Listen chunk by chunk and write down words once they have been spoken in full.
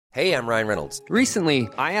Hey, I'm Ryan Reynolds. Recently,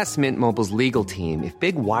 I asked Mint Mobile's legal team if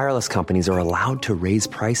big wireless companies are allowed to raise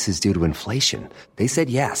prices due to inflation. They said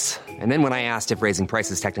yes. And then when I asked if raising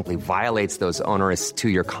prices technically violates those onerous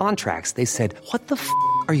two-year contracts, they said, "What the f***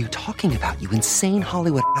 are you talking about, you insane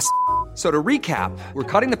Hollywood ass?" So to recap, we're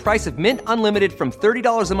cutting the price of Mint Unlimited from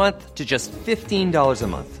 $30 a month to just $15 a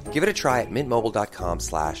month. Give it a try at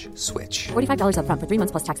mintmobile.com/switch. $45 up front for 3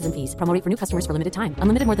 months plus taxes and fees. Promo rate for new customers for limited time.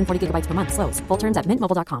 Unlimited more than 40 gigabytes per month. Slows full terms at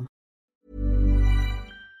mintmobile.com.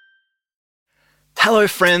 Hello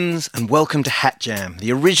friends and welcome to Hat Jam,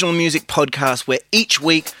 the original music podcast where each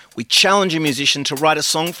week we challenge a musician to write a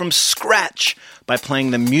song from scratch by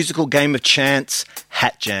playing the musical game of chance,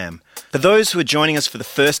 Hat Jam. For those who are joining us for the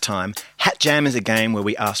first time, Hat Jam is a game where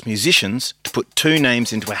we ask musicians to put two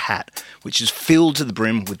names into a hat, which is filled to the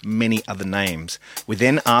brim with many other names. We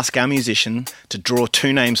then ask our musician to draw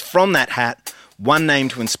two names from that hat, one name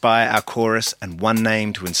to inspire our chorus and one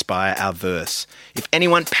name to inspire our verse. If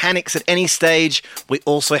anyone panics at any stage, we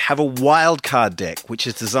also have a wildcard deck, which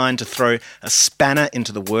is designed to throw a spanner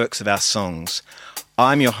into the works of our songs.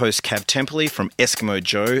 I'm your host, Cav Temperley from Eskimo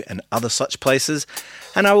Joe and other such places,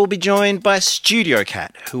 and I will be joined by Studio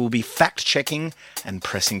Cat, who will be fact-checking and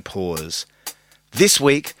pressing pause. This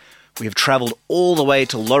week, we have travelled all the way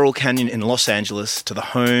to Laurel Canyon in Los Angeles to the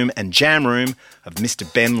home and jam room of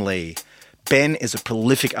Mr. Ben Lee. Ben is a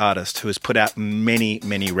prolific artist who has put out many,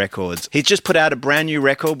 many records. He's just put out a brand new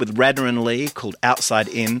record with Radner and Lee called Outside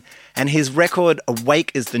In, and his record, Awake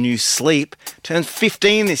is the New Sleep, turns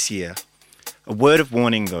 15 this year. A word of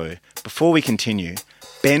warning though, before we continue,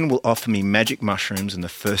 Ben will offer me magic mushrooms in the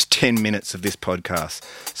first 10 minutes of this podcast,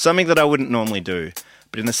 something that I wouldn't normally do,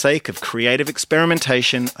 but in the sake of creative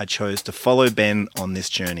experimentation, I chose to follow Ben on this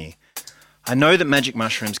journey. I know that magic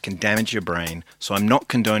mushrooms can damage your brain, so I'm not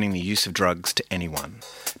condoning the use of drugs to anyone.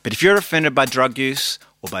 But if you're offended by drug use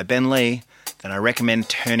or by Ben Lee, then I recommend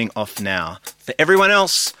turning off now. For everyone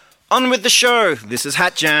else, on with the show. This is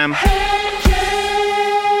Hat Jam.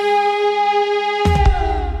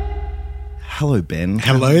 Hello, Ben.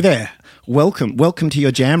 Hello there. Welcome to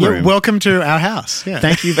your jam room. Yeah, welcome to our house. Yeah.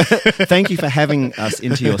 Thank you for having us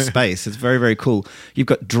into your space. It's very, very cool. You've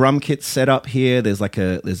got drum kits set up here. There's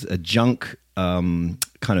a junk kind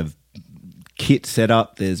of kit set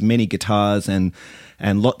up. There's many guitars and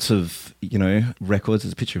lots of records.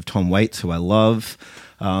 There's a picture of Tom Waits, who I love.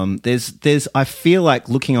 There's I feel like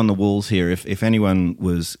looking on the walls here, if anyone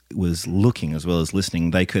was looking as well as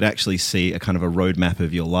listening, they could actually see a kind of a roadmap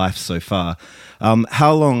of your life so far.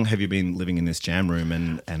 How long have you been living in this jam room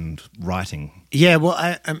and writing? Yeah, well,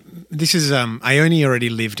 I only already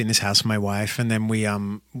lived in this house with my wife, and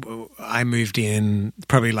then I moved in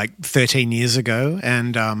probably like 13 years ago,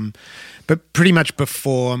 and but pretty much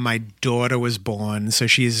before my daughter was born, so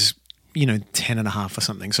she's 10 and a half or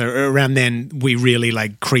something. So around then we really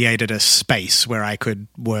created a space where I could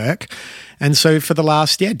work. And so for the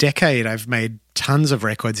last decade, I've made tons of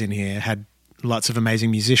records in here, had lots of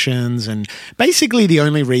amazing musicians. And basically the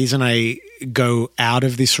only reason I go out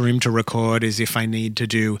of this room to record is if I need to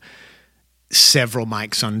do several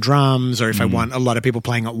mics on drums or if I want a lot of people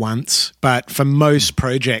playing at once. But for most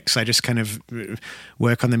projects, I just kind of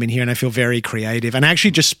work on them in here and I feel very creative. And I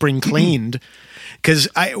actually just spring cleaned because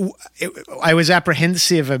I was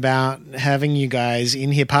apprehensive about having you guys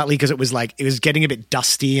in here, partly because it was getting a bit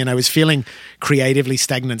dusty and I was feeling creatively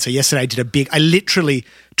stagnant. So yesterday I literally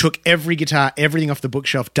took every guitar, everything off the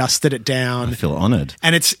bookshelf, dusted it down. I feel honoured.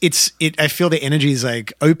 And I feel the energy is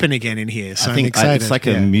open again in here. So I'm excited. It's like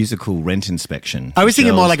a musical rent inspection. I was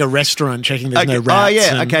thinking more like a restaurant, checking there's no rats. Oh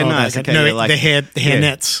yeah, okay, nice. Okay, no, the hair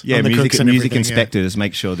nets. Yeah, on the cooks and music everything, inspectors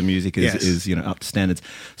make sure the music is up to standards.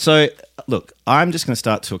 So look, I'm just going to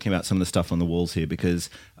start talking about some of the stuff on the walls here because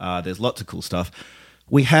there's lots of cool stuff.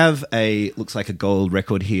 We have looks like a gold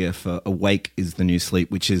record here for Awake is the New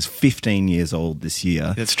Sleep, which is 15 years old this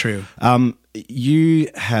year. That's true. You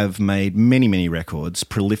have made many, many records,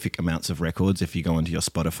 prolific amounts of records if you go onto your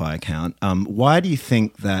Spotify account. Why do you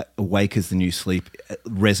think that Awake is the New Sleep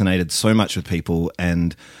resonated so much with people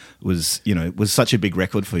and was such a big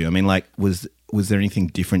record for you? I mean, was there anything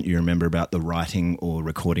different you remember about the writing or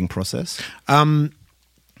recording process?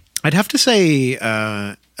 I'd have to say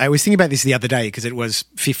I was thinking about this the other day because it was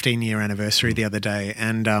 15-year anniversary the other day,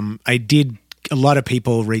 and a lot of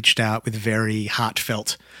people reached out with very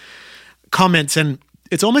heartfelt comments, and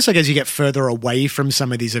it's almost like as you get further away from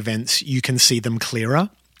some of these events, you can see them clearer.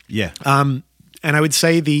 Yeah. And I would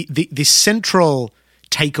say the central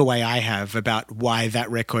takeaway I have about why that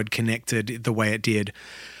record connected the way it did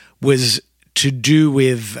was to do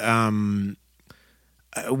with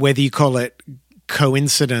whether you call it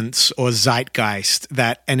coincidence or zeitgeist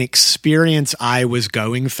that an experience I was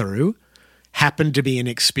going through happened to be an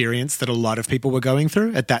experience that a lot of people were going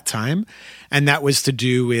through at that time. And that was to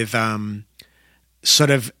do with a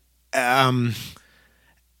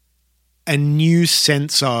new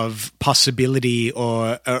sense of possibility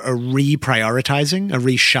or a reprioritizing, a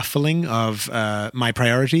reshuffling of my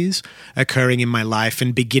priorities occurring in my life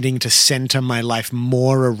and beginning to center my life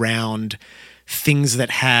more around things that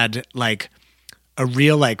had like a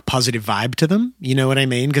real like positive vibe to them. You know what I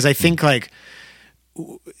mean? Because I think like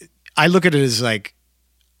I look at it as like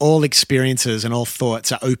all experiences and all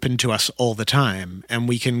thoughts are open to us all the time, and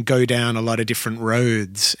we can go down a lot of different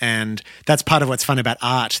roads. And that's part of what's fun about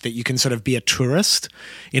art, that you can sort of be a tourist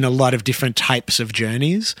in a lot of different types of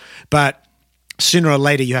journeys. But sooner or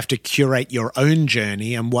later, you have to curate your own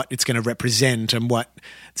journey and what it's going to represent and what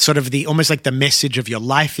sort of the almost like the message of your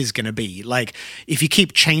life is going to be. Like if you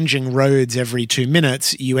keep changing roads every 2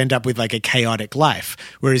 minutes, you end up with like a chaotic life.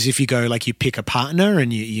 Whereas if you go like you pick a partner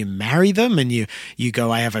and you marry them and you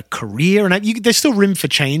go, I have a career, and there's still room for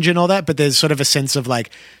change and all that, but there's sort of a sense of like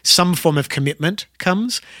some form of commitment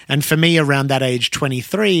comes. And for me around that age,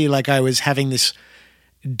 23, like I was having this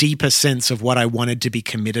deeper sense of what I wanted to be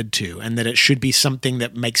committed to, and that it should be something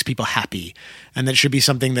that makes people happy, and that it should be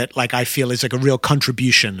something that like I feel is like a real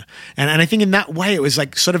contribution. And I think in that way it was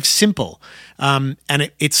like sort of simple, and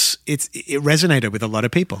it resonated with a lot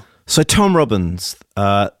of people. So Tom Robbins,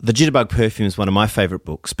 The Jitterbug Perfume is one of my favourite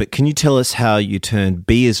books, but can you tell us how you turned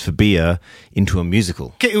B is for Beer into a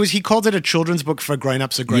musical? He called it a children's book for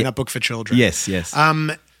grown-ups, a grown-up book for children. Yes.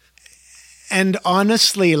 And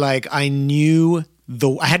honestly, like I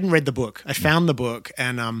hadn't read the book. I found the book,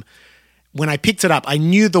 and when I picked it up, I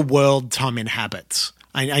knew the world Tom inhabits.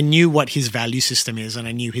 I knew what his value system is, and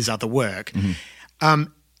I knew his other work. Mm-hmm.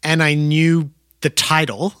 And I knew the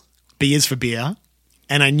title, B is for Beer,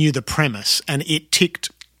 and I knew the premise, and it ticked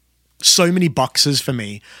so many boxes for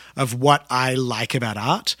me of what I like about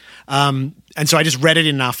art. And so I just read it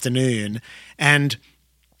in an afternoon, and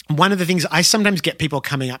one of the things I sometimes get people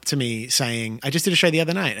coming up to me saying, I just did a show the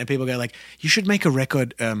other night, and people go like, you should make a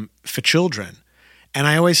record for children. And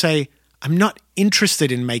I always say, I'm not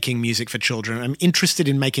interested in making music for children. I'm interested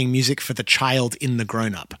in making music for the child in the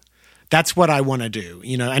grown-up. That's what I want to do,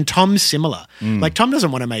 you know. And Tom's similar. Like Tom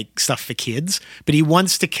doesn't want to make stuff for kids, but he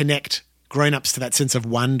wants to connect grown-ups to that sense of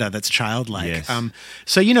wonder that's childlike. Yes.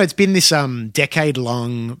 So, you know, it's been this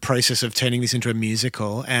decade-long process of turning this into a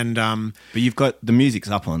musical. And but you've got the music's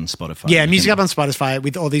up on Spotify. Yeah, music up on Spotify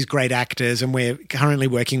with all these great actors, and we're currently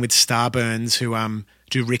working with Starburns, who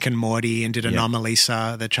do Rick and Morty and did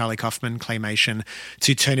Anomalisa, the Charlie Kaufman claymation,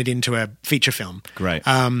 to turn it into a feature film. Great.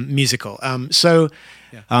 Musical.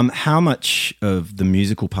 How much of the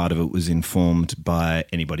musical part of it was informed by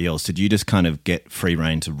anybody else? Did you just kind of get free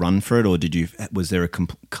rein to run for it, or was there a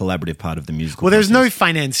collaborative part of the musical? Well, there's no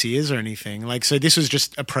financiers or anything. Like, so this was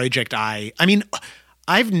just a project I don't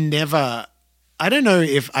know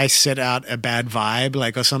if I set out a bad vibe,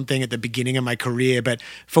 like, or something at the beginning of my career, but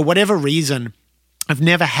for whatever reason,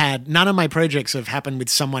 none of my projects have happened with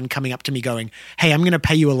someone coming up to me going, hey, I'm going to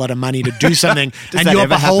pay you a lot of money to do something and you're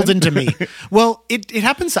beholden to me. Well, it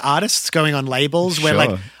happens to artists going on labels where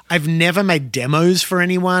like I've never made demos for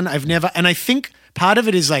anyone. And I think part of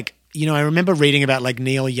it is like, you know, I remember reading about like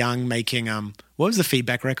Neil Young making, what was the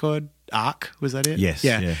Feedback record? Arc, was that it? Yes.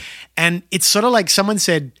 Yeah. And it's sort of like someone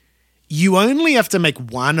said, you only have to make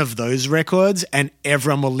one of those records and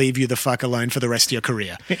everyone will leave you the fuck alone for the rest of your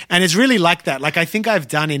career. And it's really like that. Like, I think I've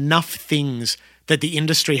done enough things that the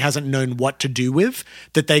industry hasn't known what to do with,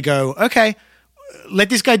 that they go, okay, let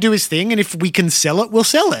this guy do his thing, and if we can sell it, we'll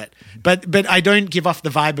sell it. But I don't give off the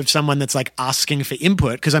vibe of someone that's like asking for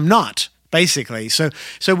input, because I'm not, basically. So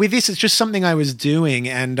with this, it's just something I was doing,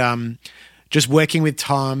 and just working with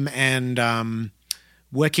Tom and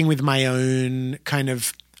working with my own kind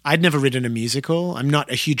of, I'd never written a musical. I'm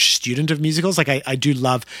not a huge student of musicals. Like I do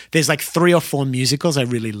love, there's like 3 or 4 musicals I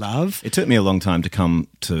really love. It took me a long time to come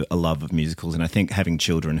to a love of musicals, and I think having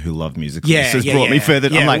children who love musicals has brought me further.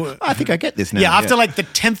 Yeah, I'm like, I think I get this now. Yeah, after like the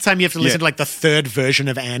 10th time you have to listen to like the 3rd version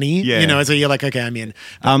of Annie, you know, so you're like, okay, I'm in.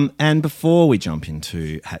 And before we jump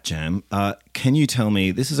into Hat Jam, can you tell me,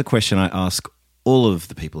 this is a question I ask all of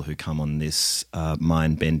the people who come on this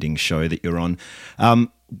mind-bending show that you're on,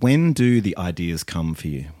 when do the ideas come for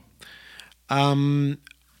you? I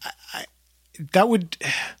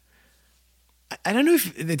don't know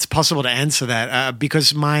if it's possible to answer that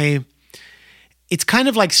because it's kind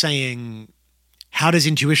of like saying, how does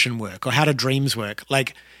intuition work or how do dreams work?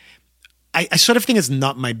 Like, I sort of think it's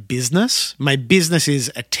not my business. My business is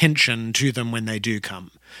attention to them when they do come.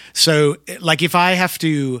 So like if I have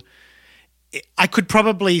to, I could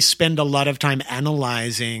probably spend a lot of time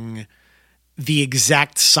analyzing the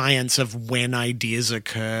exact science of when ideas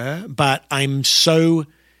occur, but I'm so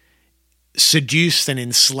seduced and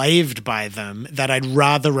enslaved by them that I'd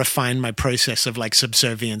rather refine my process of like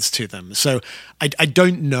subservience to them. So I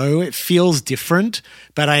don't know. It feels different,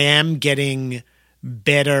 but I am getting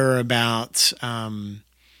better about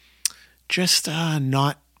just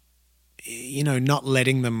not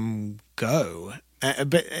letting them go.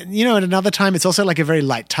 But at another time, it's also like a very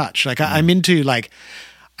light touch. Like I'm into like,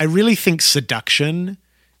 I really think seduction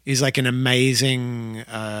is like an amazing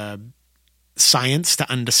science to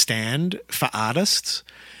understand for artists,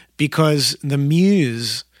 because the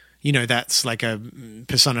muse, that's like a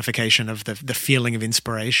personification of the feeling of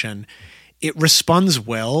inspiration. It responds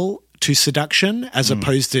well to seduction as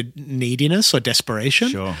opposed to neediness or desperation.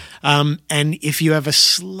 Sure. And if you have a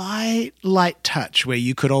slight light touch where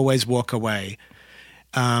you could always walk away,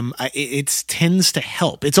 it tends to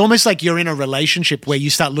help. It's almost like you're in a relationship where you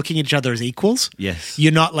start looking at each other as equals. Yes.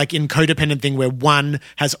 You're not like in codependent thing where one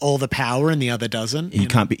has all the power and the other doesn't. You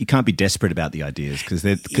can't be desperate about the ideas because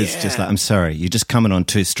just like, I'm sorry, you're just coming on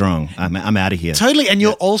too strong. I'm out of here. Totally. And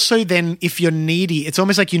you're also then, if you're needy, it's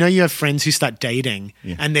almost like, you have friends who start dating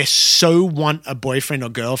and they so want a boyfriend or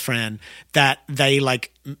girlfriend that they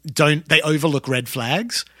they overlook red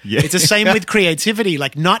flags. Yeah. It's the same with creativity.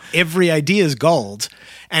 Like not every idea is gold.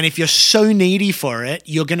 And if you're so needy for it,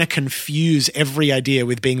 you're going to confuse every idea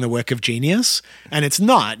with being the work of genius. And it's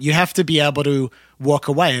not. You have to be able to walk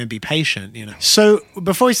away and be patient, So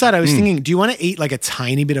before we start, I was thinking, do you want to eat like a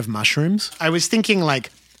tiny bit of mushrooms? I was thinking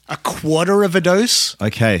like a quarter of a dose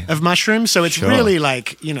of mushrooms. So it's really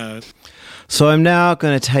like, So I'm now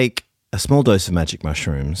going to take a small dose of magic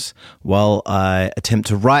mushrooms while I attempt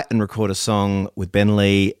to write and record a song with Ben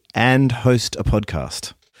Lee and host a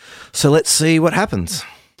podcast. So let's see what happens.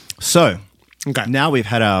 So now we've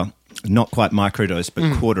had our not quite microdose,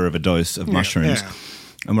 but quarter of a dose of mushrooms. Yeah.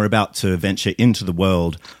 And we're about to venture into the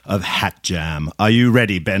world of Hat Jam. Are you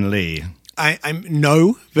ready, Ben Lee? I'm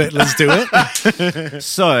no, but let's do it.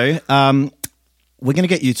 So we're going to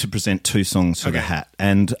get you to present two songs for the hat,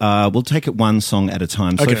 and we'll take it one song at a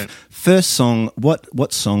time. So first song,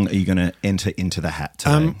 what song are you going to enter into the hat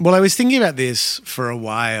today? Well, I was thinking about this for a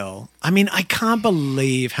while. I mean, I can't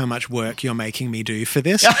believe how much work you're making me do for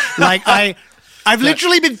this. Like I've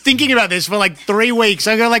literally been thinking about this for like 3 weeks.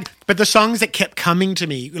 I go but the songs that kept coming to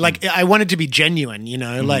me, I wanted to be genuine,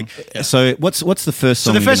 So what's the first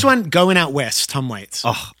song? So the first one, Going Out West, Tom Waits.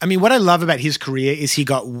 Oh. I mean, what I love about his career is he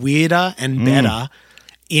got weirder and better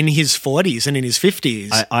in his 40s and in his 50s.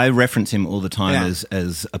 I reference him all the time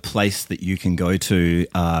as a place that you can go to,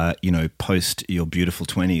 post your beautiful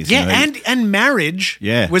 20s. Yeah, and marriage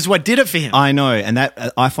was what did it for him. I know, and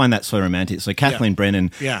that I find that so romantic. So Kathleen Brennan,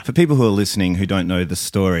 for people who are listening who don't know the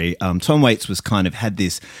story, Tom Waits was kind of had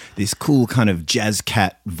this cool kind of jazz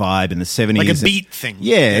cat vibe in the 70s. Like a beat thing.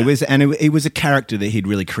 Yeah, it was, and it was a character that he'd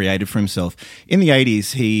really created for himself. In the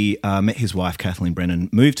 80s, he met his wife, Kathleen Brennan,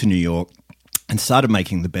 moved to New York, and started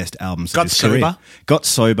making the best albums of his career. Got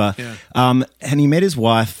sober. Yeah. And he met his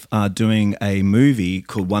wife doing a movie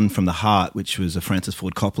called One from the Heart, which was a Francis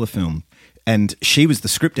Ford Coppola film. And she was the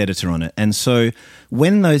script editor on it. And so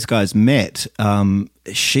when those guys met,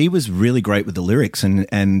 she was really great with the lyrics.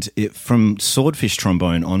 And from Swordfish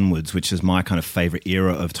Trombone onwards, which is my kind of favorite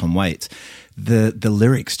era of Tom Waits, the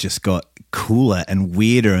lyrics just got cooler and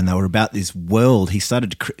weirder, and they were about this world he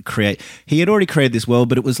started to create. He had already created this world,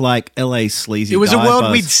 but it was like LA sleazy. It was a world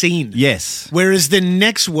buzz. we'd seen. Yes. Whereas the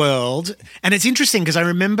next world, and it's interesting because I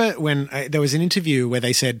remember when there was an interview where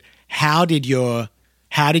they said, how did your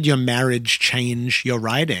marriage change your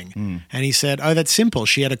writing? And he said, oh, that's simple.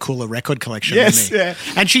 She had a cooler record collection than me. Yeah.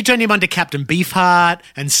 And she turned him on to Captain Beefheart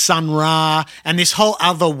and Sun Ra and this whole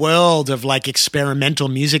other world of like experimental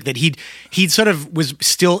music that he'd sort of was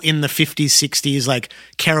still in the 50s, 60s, like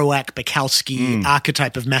Kerouac, Bukowski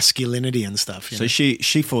archetype of masculinity and stuff. So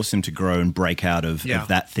she forced him to grow and break out of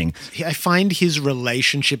that thing. I find his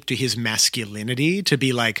relationship to his masculinity to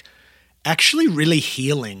be like, actually really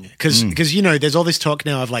healing because there's all this talk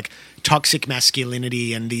now of like toxic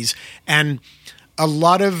masculinity and a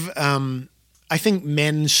lot of I think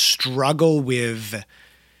men struggle with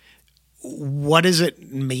what does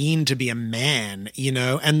it mean to be a man,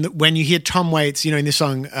 and when you hear Tom Waits, in this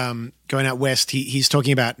song Going Out West, he's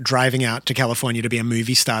talking about driving out to California to be a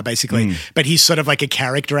movie star basically, but he's sort of like a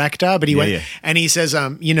character actor, but he went and he says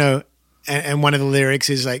and one of the lyrics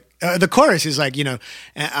is like, the chorus is like,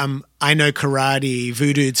 I know karate,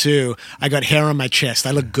 voodoo too. I got hair on my chest.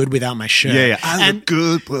 I look good without my shirt. Yeah. I look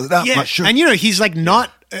good without my shirt. And he's like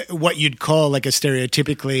not what you'd call like a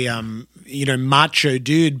stereotypically, macho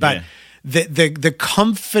dude, but the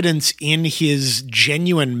confidence in his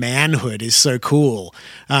genuine manhood is so cool.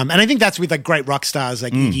 And I think that's with like great rock stars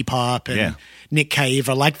like Iggy Pop and Nick Cave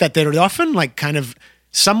are like that. They're often like kind of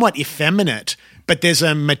somewhat effeminate, but there's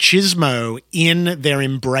a machismo in their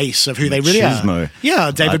embrace of who they really are.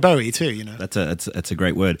 Yeah, David Bowie too, That's a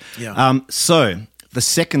great word. Yeah. So the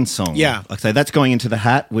second song. Yeah. Like I say, that's going into the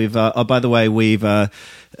hat. We've by the way,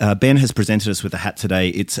 Ben has presented us with a hat today.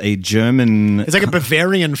 It's a German... It's like a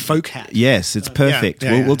Bavarian folk hat. Yes, it's perfect.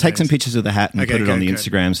 We'll take some pictures of the hat and put it on the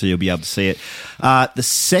Instagram so you'll be able to see it. The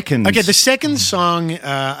second... Okay, the second song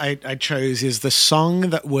I chose is the song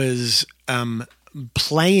that was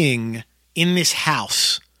playing in this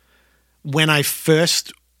house when I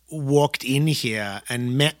first walked in here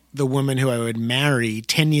and met the woman who I would marry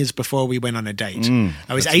 10 years before we went on a date.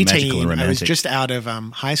 I was 18. I was just out of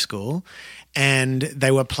high school, and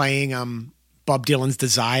they were playing Bob Dylan's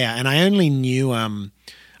Desire, and I only knew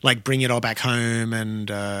like Bring It All Back Home and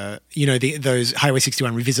those Highway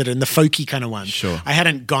 61 Revisited and the folky kind of ones. Sure. I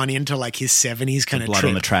hadn't gone into like his 70s kind of Blood trip.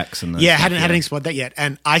 on the Tracks and hadn't explored that yet.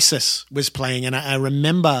 And Isis was playing, and I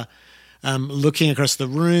remember looking across the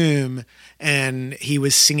room, and he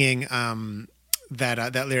was singing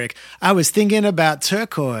that lyric. I was thinking about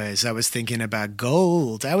turquoise. I was thinking about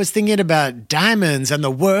gold. I was thinking about diamonds and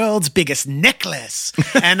the world's biggest necklace.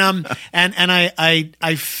 and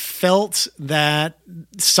I felt that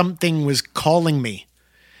something was calling me.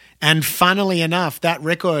 And funnily enough, that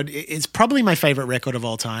record is probably my favorite record of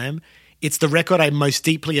all time. It's the record I most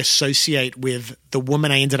deeply associate with the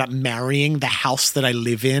woman I ended up marrying, the house that I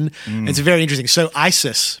live in. It's very interesting. So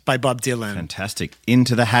Isis by Bob Dylan. Fantastic.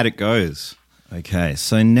 Into the hat it goes. Okay,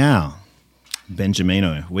 so now,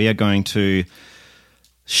 Benjamino, we are going to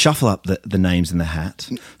shuffle up the names in the hat.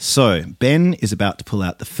 So Ben is about to pull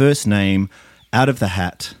out the first name out of the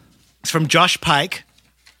hat. It's from Josh Pike.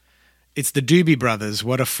 It's the Doobie Brothers,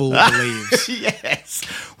 What a Fool Believes. Yes,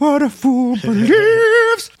 What a Fool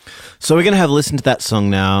Believes. So we're going to have a listen to that song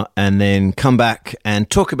now and then come back and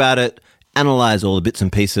talk about it, analyze all the bits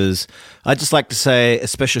and pieces. I'd just like to say a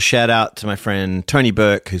special shout out to my friend Tony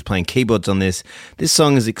Burke, who's playing keyboards on this. This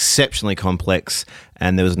song is exceptionally complex,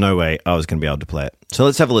 and there was no way I was going to be able to play it. So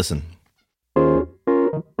let's have a listen.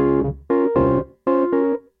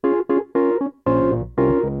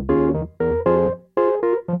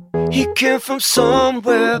 He came from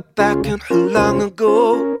somewhere back in long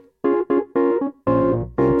ago.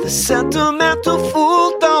 The sentimental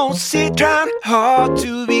fool don't see trying hard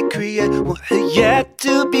to be created, well, yet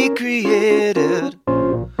to be created.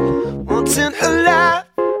 Once in her life,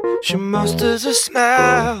 she musters a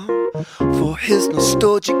smile for his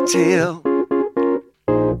nostalgic tale.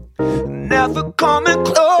 Never coming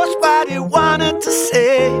close what he wanted to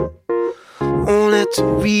say, only to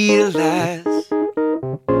realize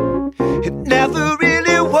it never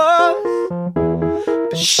really was.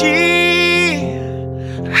 But she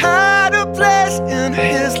had a place in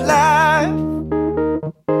his life,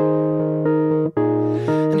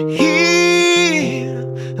 and he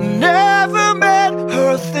never made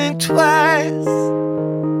her think twice.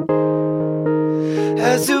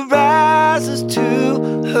 As he rises to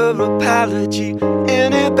her apology,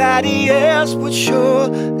 anybody else would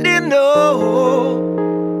surely know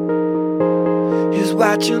he's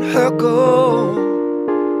watching her go.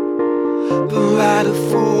 But what a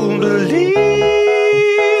fool believes,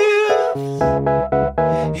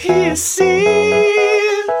 he sees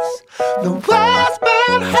the wise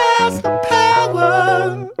man has the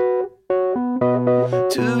power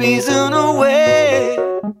to reason away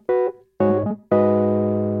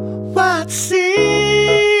what seems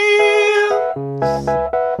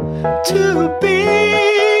to be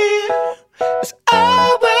is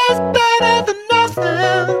always better than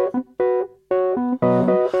nothing,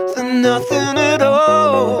 than nothing at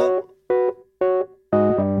all.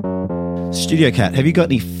 Studio Cat, have you got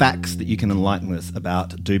any facts that you can enlighten us about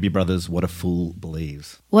Doobie Brothers' What a Fool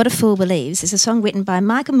Believes? What a Fool Believes is a song written by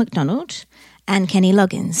Michael McDonald and Kenny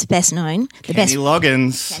Loggins, best known. Kenny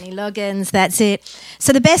Loggins. Kenny Loggins, that's it.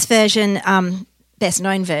 So the best version, best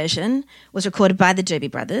known version, was recorded by the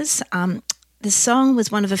Doobie Brothers. The song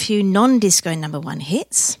was one of a few non-disco #1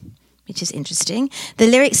 hits, which is interesting. The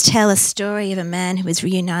lyrics tell a story of a man who is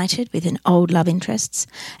reunited with an old love interest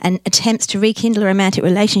and attempts to rekindle a romantic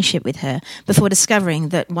relationship with her before discovering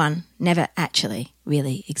that one never actually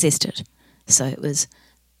really existed. So it was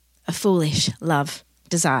a foolish love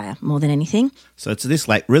desire more than anything. So it's this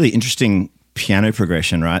like really interesting piano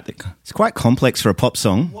progression, right? It's quite complex for a pop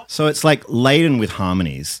song. So it's like laden with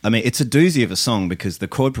harmonies. I mean, it's a doozy of a song because the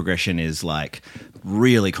chord progression is like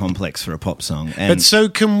really complex for a pop song. And But so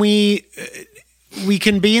can we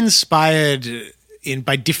can be inspired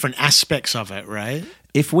by different aspects of it, right?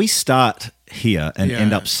 if we start here and Yeah.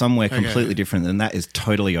 end up somewhere Okay. completely different, then that is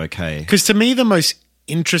totally okay. Because to me, the most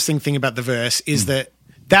interesting thing about the verse is that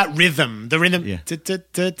rhythm, the rhythm. Yeah.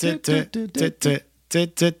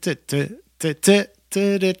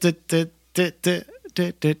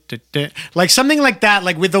 Like something like that,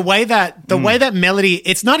 like with the way that melody,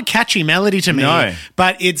 it's not a catchy melody to me, No.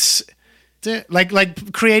 but it's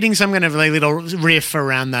like creating some kind of like little riff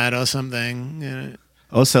around that or something. You know?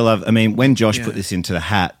 Also love, I mean, when Josh Yeah. put this into the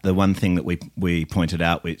hat, the one thing that we pointed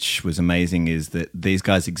out, which was amazing, is that these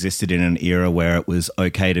guys existed in an era where it was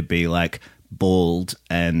okay to be like bald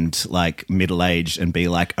and like middle-aged and be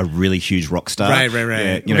like a really huge rock star. Right.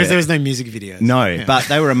 Yeah, you Because know, there was no music videos. No, Yeah. but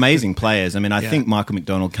they were amazing players. I mean, I Yeah. think Michael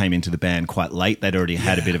McDonald came into the band quite late. They'd already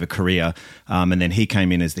had a bit of a career, and then he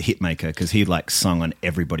came in as the hit maker because he like sung on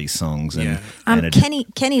everybody's songs. And, Yeah. and it-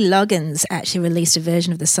 Kenny Loggins actually released a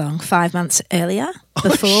version of the song 5 months earlier,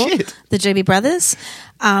 before shit. the Doobie Brothers,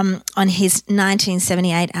 on his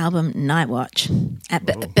 1978 album Night Watch.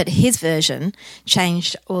 But his version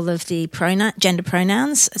changed all of the gender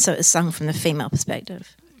pronouns, so it was sung from the female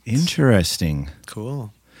perspective. Interesting.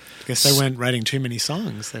 Cool. I guess they weren't writing too many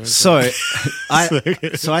songs. There was So,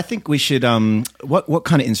 I think we should. What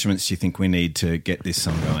kind of instruments do you think we need to get this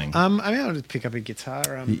song going? I mean, I'll just pick up a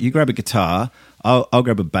guitar. You grab a guitar. I'll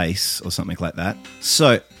grab a bass or something like that.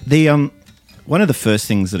 So the one of the first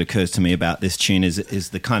things that occurs to me about this tune is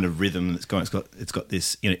the kind of rhythm that's going. It's got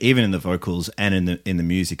this, you know, even in the vocals and in the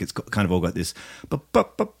music, it's got, kind of all got this. Yeah.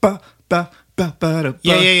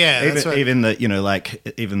 That's what- Even the, you know,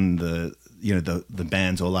 like even the, you know, the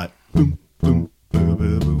band's all like boom boom boom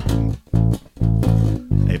boom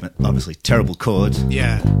boom. Even obviously terrible chords.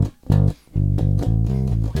 Yeah.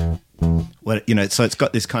 What, you know, so it's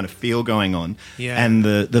got this kind of feel going on, Yeah. and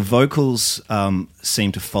the vocals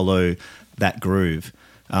seem to follow that groove.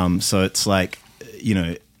 So it's like, you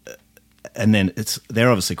know, and then they're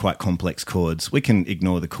obviously quite complex chords. We can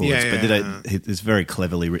ignore the chords, Yeah. but it's very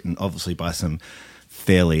cleverly written, obviously by some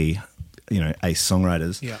fairly, you know, ace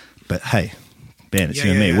songwriters. Yeah. But hey, Ben, it's Yeah,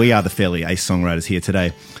 you and yeah, me. yeah. We are the fairly ace songwriters here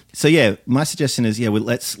today. So yeah, my suggestion is well,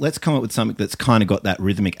 let's come up with something that's kind of got that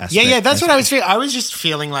rhythmic aspect. Yeah, that's what I was feeling. I was just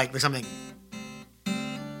feeling like something.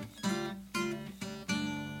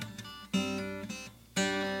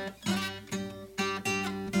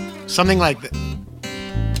 Something like that.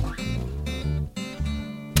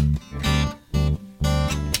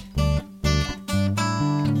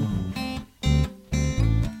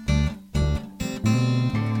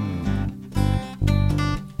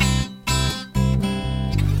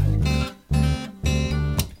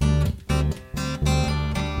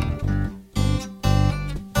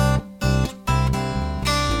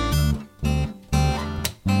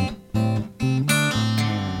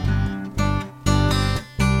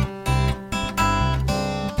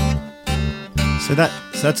 So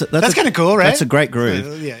That's kind of cool, right? That's a great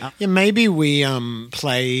groove. Yeah. Maybe we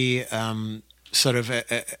play sort of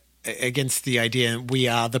against the idea we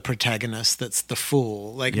are the protagonist that's the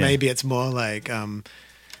fool. Like Yeah. maybe it's more like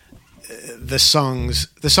the songs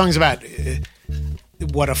about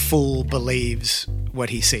what a fool believes what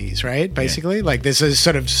he sees, right? Basically, like there's a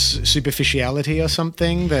sort of superficiality or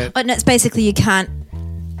something that. But no, it's basically you can't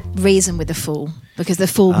reason with the fool because the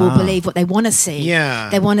fool will believe what they want to see. Yeah.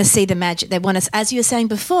 They want to see the magic. They want to, as you were saying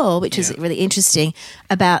before, which was really interesting,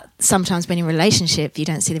 about sometimes when in a relationship you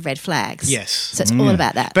don't see the red flags. Yes. So it's all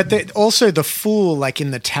about that. But also the fool, like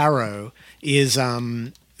in the tarot, is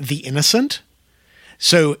the innocent.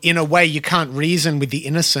 So in a way, you can't reason with the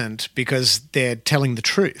innocent because they're telling the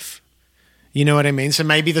truth. You know what I mean? So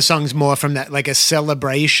maybe the song's more from that, like a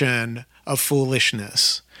celebration of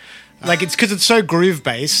foolishness. Like it's because it's so groove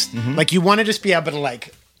based. Like you want to just be able to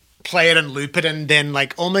like play it and loop it, and then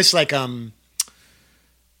like almost like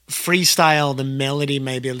freestyle the melody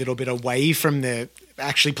maybe a little bit away from the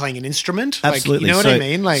actually playing an instrument. Absolutely. Like, you know what I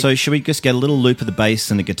mean? Like so should we just get a little loop of the bass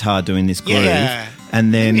and the guitar doing this groove, Yeah.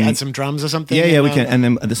 and then maybe add some drums or something. yeah, you we know? can, and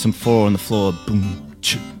then there's some floor on the floor. Boom,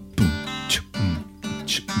 ch, boom, ch, boom,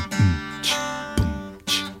 ch, boom, ch, boom,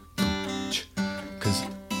 ch, boom, ch. 'Cause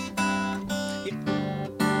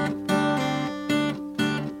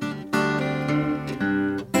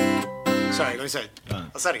Sorry, let me say.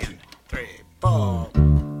 I'll start again. 3, 4.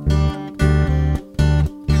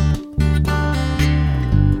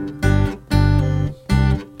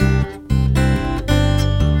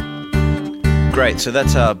 Great, so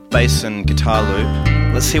that's our bass and guitar loop.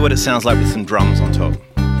 Let's see what it sounds like with some drums on top.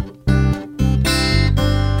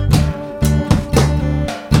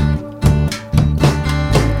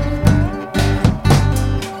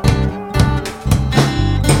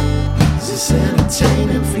 This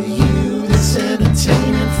entertaining for you, this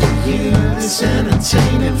entertaining for you, this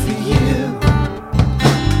entertaining for you.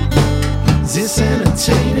 This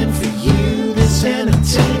entertaining for you, this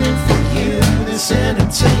entertaining for you, this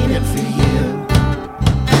entertaining for you.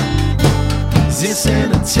 This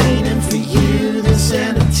entertaining for you, this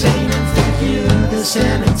entertaining for you, this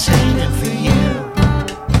entertaining for you.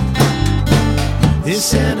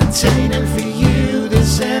 This entertaining for you,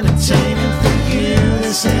 this entertaining for you,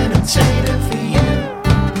 this entertaining for you.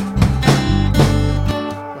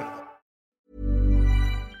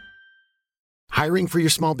 Hiring for your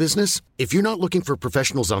small business? If you're not looking for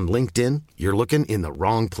professionals on LinkedIn, you're looking in the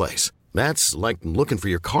wrong place. That's like looking for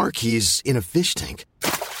your car keys in a fish tank.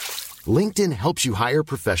 LinkedIn helps you hire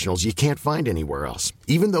professionals you can't find anywhere else,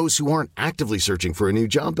 even those who aren't actively searching for a new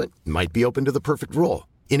job but might be open to the perfect role.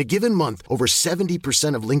 In a given month, over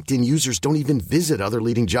 70% of LinkedIn users don't even visit other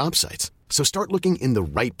leading job sites. So start looking in the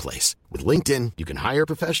right place. With LinkedIn, you can hire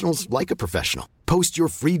professionals like a professional. Post your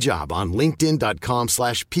free job on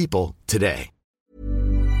linkedin.com/people today.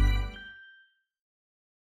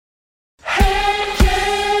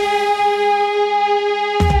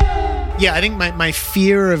 Yeah, I think my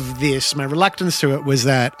fear of this, my reluctance to it was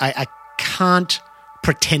that I can't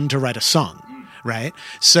pretend to write a song, right?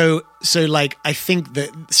 So like I think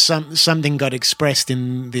that something got expressed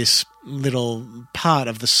in this little part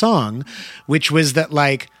of the song, which was that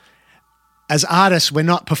like as artists we're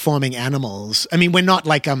not performing animals. I mean, we're not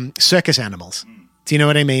like circus animals. Do you know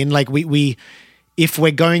what I mean? Like we if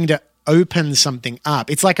we're going to open something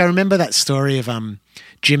up, it's like I remember that story of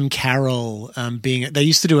Jim Carroll they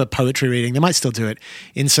used to do a poetry reading, they might still do it,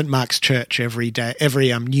 in St. Mark's Church every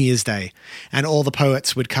New Year's Day, and all the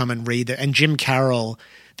poets would come and read it. And Jim Carroll,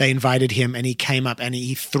 they invited him and he came up and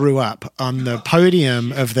he threw up on the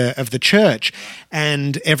podium of the church,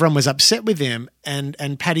 and everyone was upset with him. And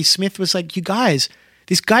Patti Smith was like, "You guys,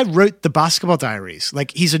 this guy wrote the Basketball Diaries.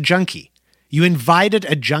 Like, he's a junkie. You invited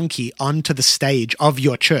a junkie onto the stage of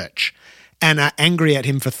your church and are angry at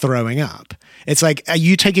him for throwing up. It's like, are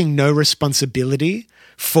you taking no responsibility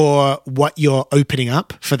for what you're opening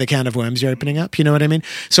up, for the can of worms you're opening up? You know what I mean?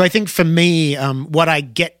 So I think for me, what I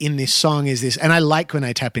get in this song is this, and I like when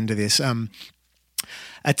I tap into this,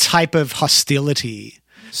 a type of hostility.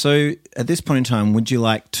 So at this point in time, would you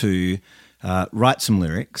like to write some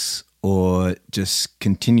lyrics or just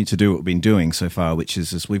continue to do what we've been doing so far, which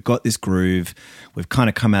is we've got this groove, we've kind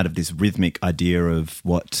of come out of this rhythmic idea of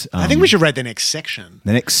what... I think we should write the next section.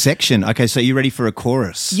 The next section. Okay, so you're ready for a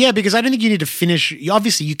chorus? Yeah, because I don't think you need to finish...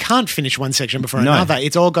 Obviously, you can't finish one section before another.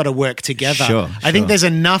 It's all got to work together. Sure. I think there's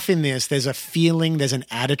enough in this. There's a feeling, there's an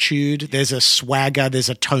attitude, there's a swagger, there's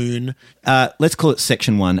a tone. Let's call it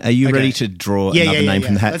section 1. Are you ready to draw another name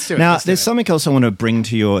from the hat? Let's do it. Now, there's something else I want to bring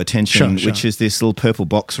to your attention, Sure. which is this little purple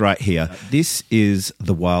box right here. This is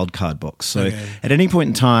the wildcard box. So at any point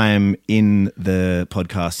in time in the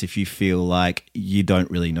podcast, if you feel like you don't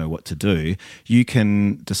really know what to do, you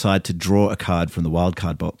can decide to draw a card from the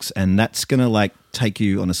wildcard box, and that's going to like take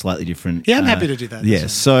you on a slightly different... Yeah, I'm happy to do that. Yeah,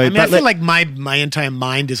 so... I mean, I feel like my entire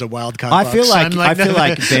mind is a wild card box. I feel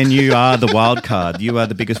like, Ben, you are the wild card. You are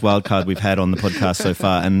the biggest wild card we've had on the podcast so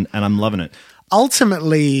far, and I'm loving it.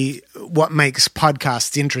 Ultimately, what makes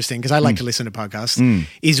podcasts interesting, because I like to listen to podcasts,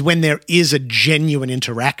 is when there is a genuine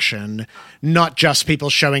interaction, not just people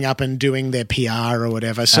showing up and doing their PR or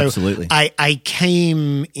whatever. So Absolutely. I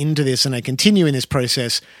came into this and I continue in this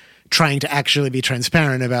process trying to actually be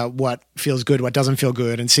transparent about what feels good, what doesn't feel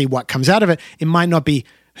good, and see what comes out of it. It might not be,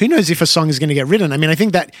 who knows if a song is going to get written. I mean, I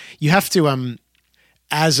think that you have to,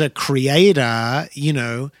 as a creator, you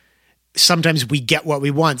know, sometimes we get what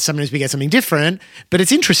we want, sometimes we get something different, but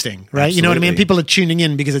it's interesting, right? Absolutely. You know what I mean? People are tuning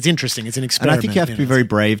in because it's interesting. It's an experiment. And I think you have to be very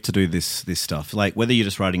brave to do this stuff. Like whether you're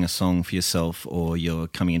just writing a song for yourself or you're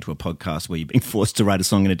coming into a podcast where you're being forced to write a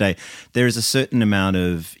song in a day, there is a certain amount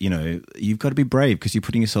of, you know, you've got to be brave because you're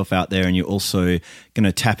putting yourself out there and you're also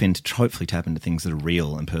going to hopefully tap into things that are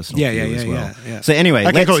real and personal for you as well. Yeah. So anyway,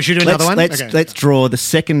 okay, cool. Should we do another one? Let's draw the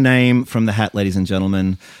second name from the hat, ladies and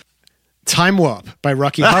gentlemen. Time Warp by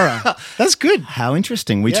Rocky Horror. That's good. How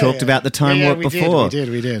interesting. We talked about the Time Warp before.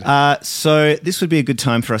 We did. So this would be a good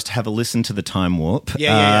time for us to have a listen to the Time Warp.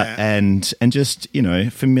 And just, you know,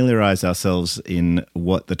 familiarize ourselves in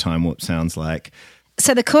what the Time Warp sounds like.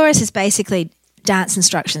 So the chorus is basically dance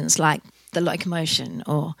instructions like The Locomotion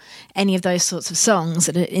or any of those sorts of songs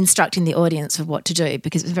that are instructing the audience of what to do,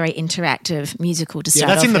 because it's very interactive musical to start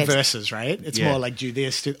that's off in the with. verses, right? It's Yeah. more like do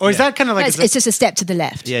this, or is that kind of like No, it's just a step to the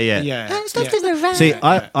left. yeah. See,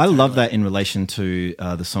 I love that in relation to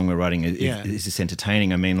the song we're writing. Yeah. Is this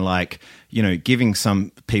entertaining? I mean, like, you know, giving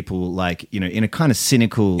some people, like, you know, in a kind of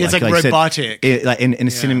cynical, It's like I said, robotic. like in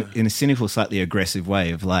a cynical, slightly aggressive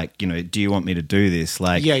way of like, you know, do you want me to do this?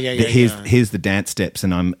 Like, here's the dance steps,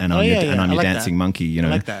 and I'm your I like dancing that. monkey. You know,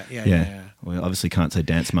 I like that. Yeah. Well, obviously can't say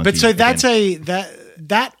dance monkey. But so that's again.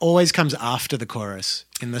 that always comes after the chorus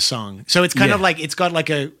in the song. So it's kind of like it's got like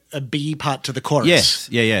a B part to the chorus. Yes,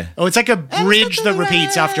 yeah. Oh, it's like a bridge that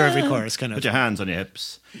repeats after every chorus, kind of. Put your hands on your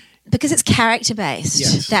hips. Because it's character based.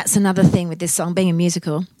 Yes. That's another thing with this song being a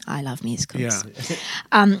musical. I love musicals.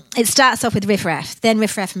 Yeah. It starts off with Riff Raff, then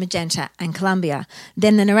Riff Raff, Magenta and Columbia,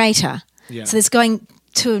 then the narrator. Yeah. So it's going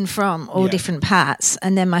to and from all Yeah. different parts,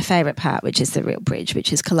 and then my favourite part, which is the real bridge,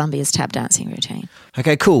 which is Columbia's tap dancing routine.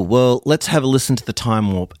 Okay, cool. Well, let's have a listen to the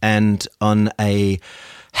Time Warp, and on a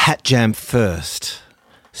Hat Jam first.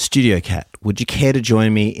 Studio Cat, would you care to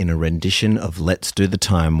join me in a rendition of Let's Do the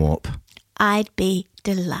Time Warp? I'd be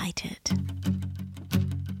delighted.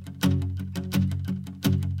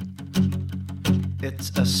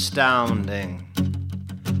 It's astounding.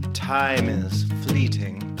 Time is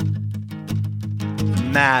fleeting.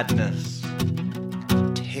 Madness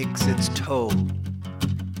takes its toll.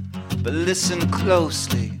 But listen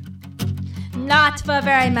closely. Not for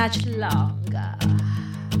very much longer.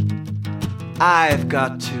 I've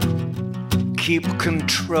got to keep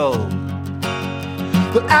control.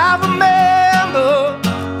 But I remember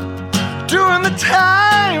during the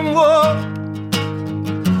time warp,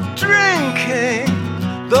 drinking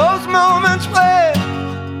those moments where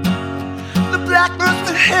the blackness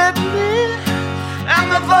would hit me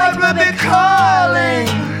and the void would be calling.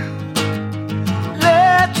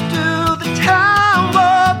 Let's do the time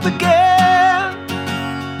warp again.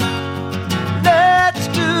 Let's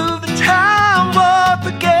do the time warp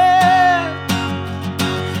again.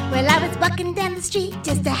 Well, I was walking down the street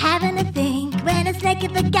just having a think when a snake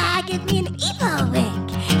of a guy gave me an evil wink.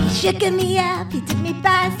 He shook me up, he took me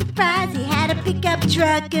by surprise. He had a pickup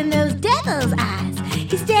truck and those devil's eyes.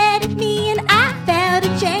 He stared at me and I felt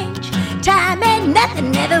a change. Time and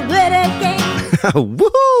nothing ever would again.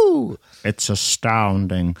 Woohoo! It's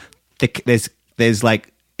astounding. There's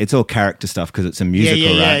like, it's all character stuff because it's a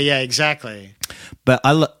musical, right? Yeah, exactly. But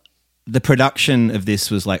the production of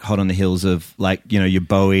this was like hot on the heels of, like, you know, your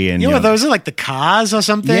Bowie and Those are like the Cars or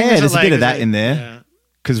something. Yeah, there's a bit of that like, in there.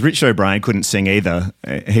 Because Rich O'Brien couldn't sing either.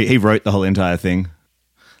 He wrote the whole entire thing.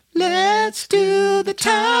 Let's do the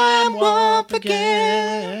time warp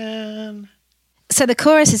again. So the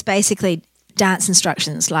chorus is basically dance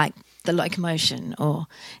instructions like The Locomotion or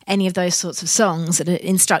any of those sorts of songs that are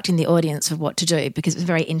instructing the audience of what to do, because it's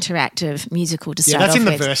very interactive musical to start that's off in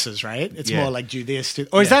the with. verses, right? It's Yeah. more like do this,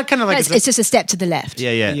 or is that kind of like No, it's just a step to the left.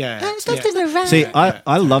 yeah. See,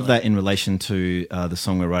 I love that in relation to the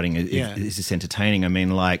song we're writing. Yeah. Is this entertaining? I mean,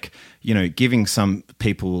 like, you know, giving some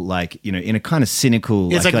people, like, you know, in a kind of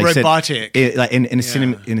cynical, It's like I said, robotic. like in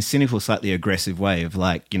a cynical, slightly aggressive way of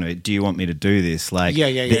like, you know, do you want me to do this? Like,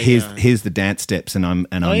 here's the dance steps, and I'm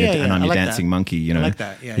your I like dancing that. monkey. You know, I like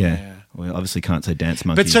that. Yeah. Well, obviously can't say dance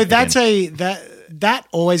monkey. But so that's again. that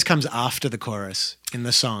always comes after the chorus in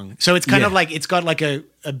the song. So it's kind of like it's got like a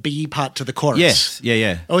B part to the chorus. Yes,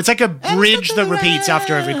 yeah. Oh, it's like a bridge that repeats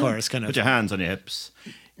after every chorus, kind of. Put your hands on your hips.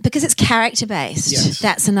 Because it's character based. Yes.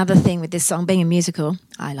 That's another thing with this song being a musical.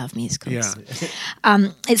 I love musicals. Yeah.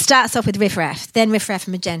 It starts off with Riff Raff, then Riff Raff,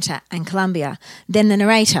 Magenta and Columbia, then the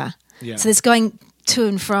narrator. Yeah. So it's going to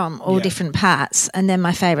and from all Yeah. different parts, and then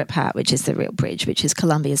my favourite part, which is the real bridge, which is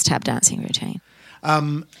Columbia's tap dancing routine.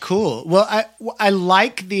 Cool. Well, I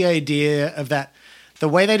like the idea of that. The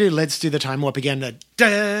way they do Let's Do the Time Warp again, the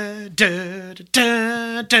da, da,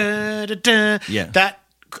 da, da, da, da, Yeah. that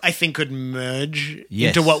I think could merge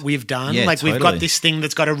Yes. into what we've done. Yeah, like we've totally. got this thing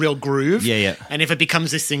that's got a real groove. Yeah. And if it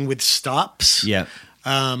becomes this thing with stops, Yeah.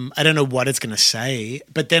 I don't know what it's going to say.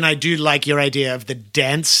 But then I do like your idea of the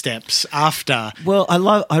dance steps after. Well,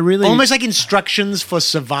 I really Almost like instructions for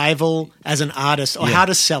survival as an artist, or how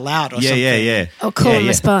to sell out, or something. Yeah. Or call and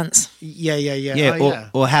response. Yeah. Yeah, Oh,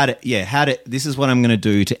 or how to this is what I'm going to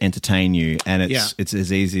do to entertain you, and it's Yeah. it's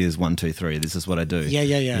as easy as 1, 2, 3. This is what I do.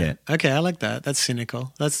 Yeah. Okay, I like that. That's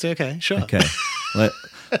cynical. That's okay. Sure. Okay.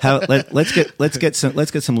 Let's get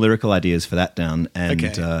some lyrical ideas for that down, and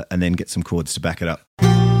Okay. and then get some chords to back it up.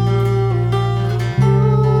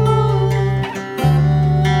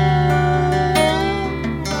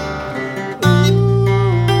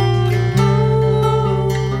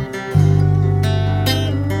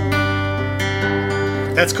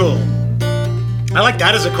 That's cool. I like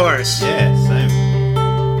that as a chorus. Yeah, same.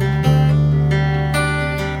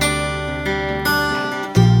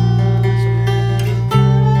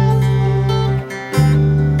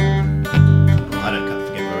 I don't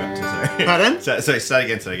forget where we're up to, sorry. Pardon? So start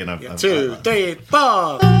again. I've 2, 3,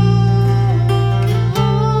 4.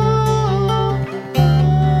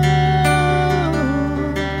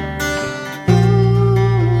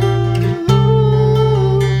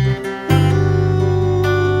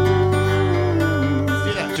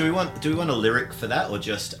 Do we want a lyric for that or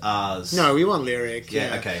just ours? No, we want lyric.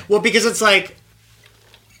 Yeah, okay. Well, because it's like,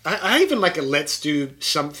 I even like a let's do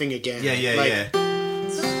something again. Yeah, like, yeah.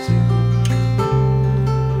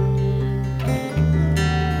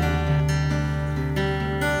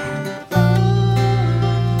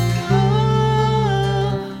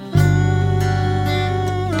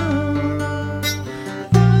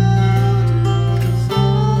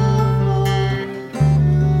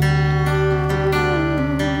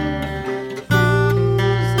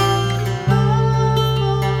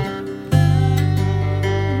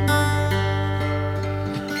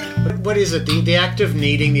 What is it? The act of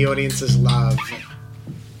needing the audience's love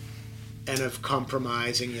and of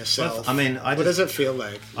compromising yourself. I mean, what does it feel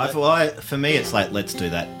like? For me, it's like, let's do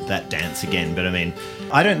that dance again. But I mean,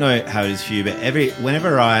 I don't know how it is for you, but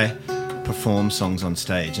whenever I perform songs on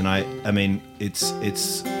stage, and I mean, it's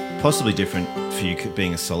possibly different for you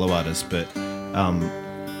being a solo artist, but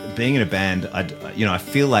being in a band, I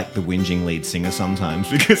feel like the whinging lead singer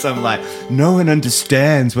sometimes because I'm like, no one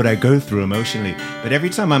understands what I go through emotionally. But every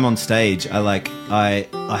time I'm on stage, I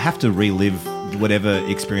have to relive whatever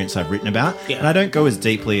experience I've written about, and I don't go as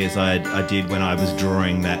deeply as I did when I was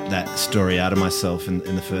drawing that story out of myself in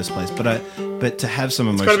the first place. But to have some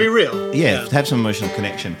emotional, it's got to be real. Yeah, to have some emotional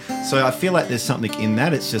connection. So I feel like there's something in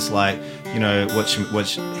that. It's just like,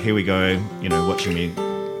 watch. Here we go. Watching me.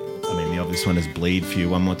 I mean, the obvious one is bleed for you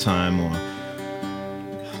one more time, or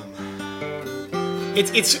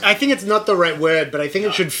it's. I think it's not the right word, but I think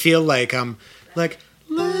it should feel like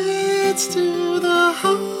let's do the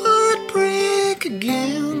heartbreak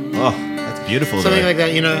again. Oh, that's beautiful. Something though. like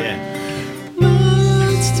that, Yeah.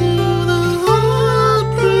 Let's do the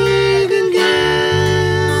heartbreak again.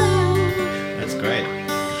 That's great.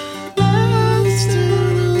 Let's do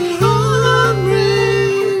the heartbreak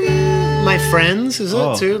again. My friends, is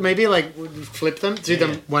it too? Maybe like flip them, do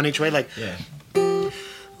them one each way, like. Yeah.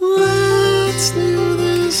 Let's do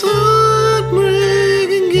this heartbreak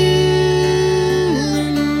again.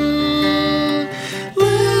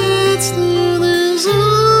 Let's do this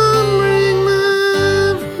heartbreak,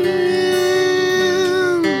 my friends.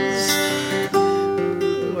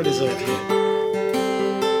 What is it?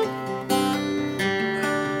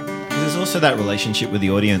 There's also that relationship with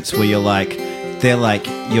the audience where you're like, they're like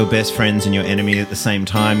your best friends and your enemy at the same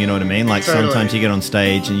time, you know what I mean? Like Totally. sometimes you get on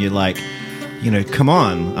stage and you're like, come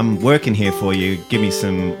on, I'm working here for you, give me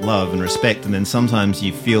some love and respect. And then sometimes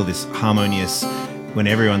you feel this harmonious when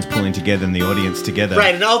everyone's pulling together and the audience together.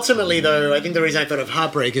 Right, and ultimately, though, I think the reason I thought of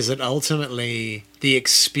heartbreak is that ultimately the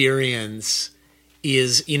experience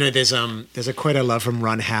is, there's a quote I love from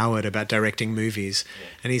Ron Howard about directing movies,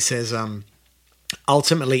 and he says,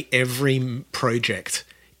 ultimately every project,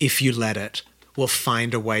 if you let it, will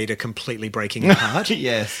find a way to completely breaking your heart.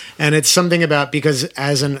 Yes. And it's something about, because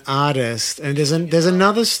as an artist, and there's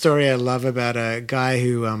another story I love about a guy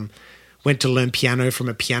who went to learn piano from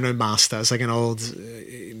a piano master. It's like an old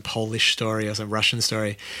Polish story or some Russian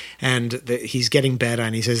story. And he's getting better,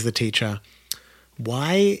 and he says to the teacher,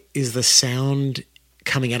 why is the sound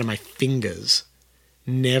coming out of my fingers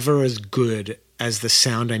never as good as the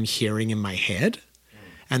sound I'm hearing in my head?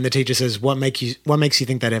 And the teacher says, what makes you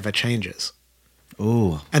think that ever changes?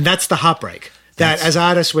 Ooh. And that's the heartbreak. That as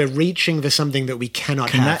artists, we're reaching for something that we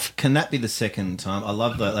cannot have. Can that be the second time? I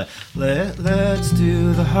love that. Like, let's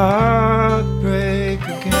do the heartbreak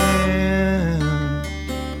again.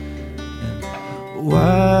 And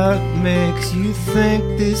what makes you think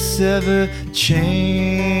this ever changes?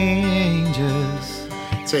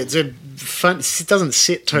 So it's a fun. It doesn't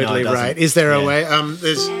sit totally No, it right. doesn't. Is there a Yeah. way?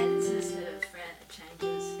 There's.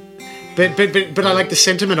 But I like the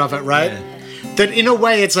sentiment of it, right? Yeah. That in a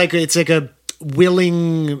way it's like a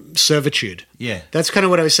willing servitude. Yeah. That's kind of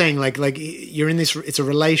what I was saying. Like you're in this. It's a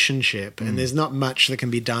relationship, and there's not much that can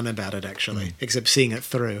be done about it actually, except seeing it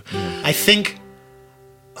through. I think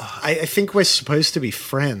we're supposed to be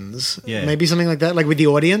friends. Yeah. Maybe something like that. Like with the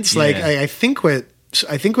audience. Like Yeah. I think we're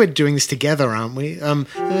doing this together, aren't we?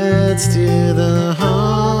 Let's do the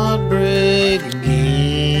heartbreak again.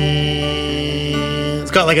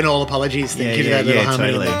 It's got like an all apologies thing. Give you that little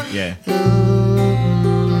harmony. totally. in there. Yeah.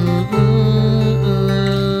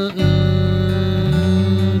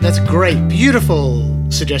 That's great.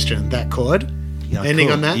 Beautiful suggestion, that chord. Yeah, Ending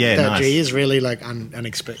cool. on that. Yeah, that nice. G is really like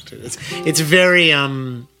unexpected. It's very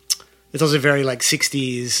it's also very like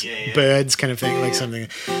 60s Birds kind of thing, like something.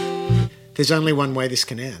 There's only one way this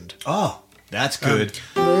can end. Oh, that's good.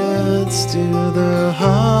 Let's do the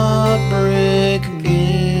heartbreak again.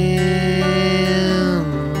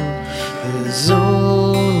 There's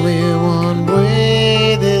only one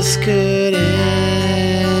way this could end.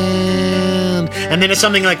 And then it's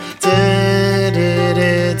something like da, da,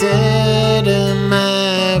 da, da, da,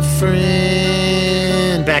 my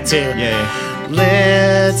friend. Back to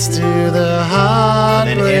let's do the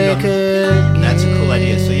heartbreak again. That's a cool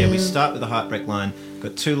idea. So we start with the heartbreak line,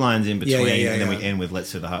 got 2 lines in between, and then we end with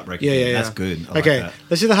let's do the heartbreak again. That's good. I like that.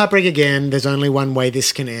 Let's do the heartbreak again. There's only one way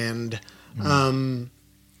this can end.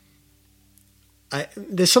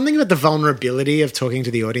 There's something about the vulnerability of talking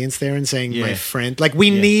to the audience there and saying, my friend. Like, we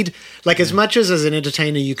need, like, as much as an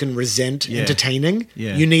entertainer you can resent entertaining,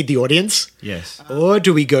 you need the audience. Yes. Or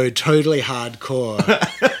do we go totally hardcore?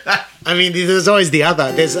 I mean, there's always the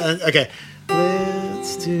other. There's, okay.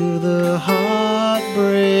 Let's do the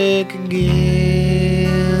heartbreak again.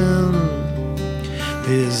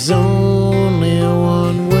 There's only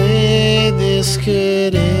one way this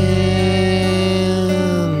could end.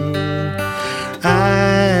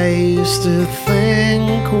 I used to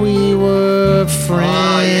think we were friends,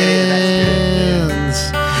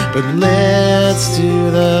 but let's do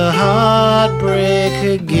the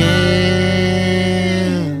heartbreak again.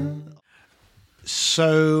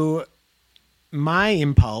 So, my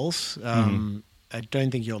impulse, I don't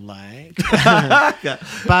think you'll like,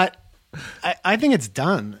 but I think it's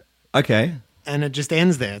done. Okay. And it just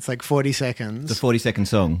ends there. It's like 40 seconds. It's a 40-second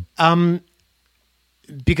song.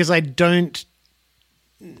 Because I don't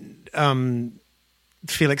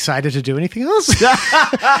feel excited to do anything else.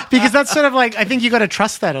 Because that's sort of like, I think you got to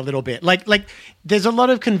trust that a little bit. Like there's a lot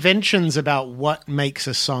of conventions about what makes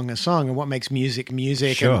a song and what makes music.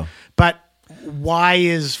 Sure. But why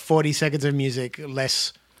is 40 seconds of music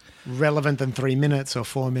less relevant than 3 minutes or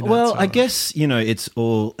 4 minutes? Well, I guess,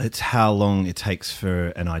 it's how long it takes for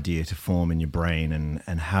an idea to form in your brain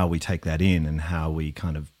and how we take that in and how we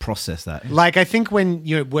kind of process that. Like, I think when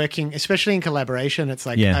you're working, especially in collaboration, it's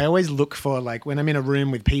like, I always look for, like, when I'm in a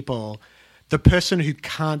room with people, the person who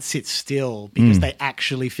can't sit still because they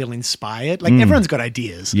actually feel inspired. Like, everyone's got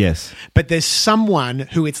ideas. Yes. But there's someone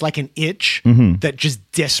who it's like an itch that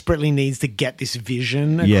just desperately needs to get this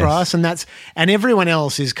vision across. And everyone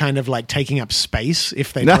else is kind of like taking up space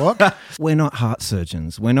if they talk. We're not heart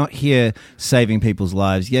surgeons. We're not here saving people's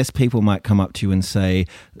lives. Yes, people might come up to you and say,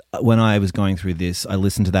 when I was going through this, I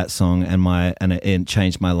listened to that song and it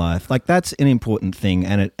changed my life. Like, that's an important thing.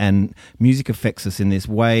 And music affects us in this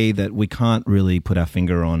way that we can't really put our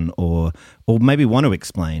finger on or maybe want to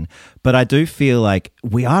explain. But I do feel like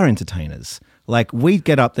we are entertainers. Like, we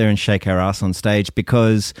get up there and shake our ass on stage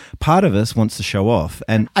because part of us wants to show off.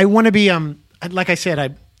 And I want to be, like I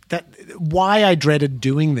said, why I dreaded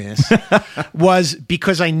doing this was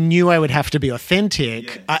because I knew I would have to be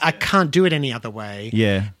authentic. I can't do it any other way.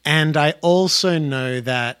 Yeah. And I also know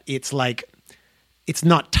that it's like, it's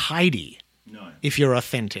not tidy. If you're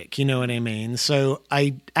authentic, you know what I mean? So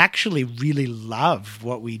I actually really love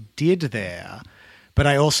what we did there, but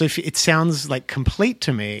I also it sounds like complete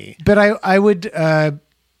to me. But I would offer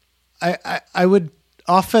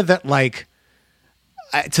that, like,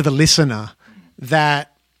 to the listener,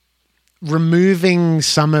 that removing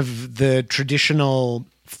some of the traditional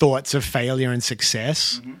thoughts of failure and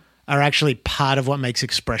success are actually part of what makes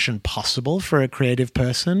expression possible for a creative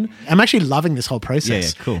person. I'm actually loving this whole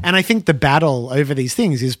process. Yeah, cool. And I think the battle over these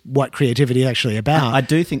things is what creativity is actually about. I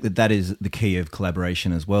do think that is the key of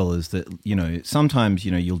collaboration as well, is that, sometimes,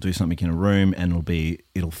 you'll do something in a room and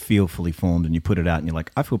it'll feel fully formed and you put it out and you're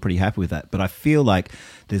like, I feel pretty happy with that. But I feel like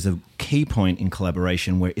there's a key point in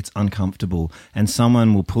collaboration where it's uncomfortable and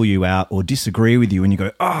someone will pull you out or disagree with you and you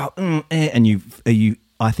go, and you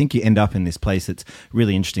I think you end up in this place that's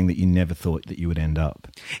really interesting that you never thought that you would end up.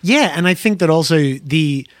 Yeah, and I think that also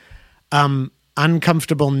the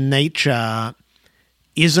uncomfortable nature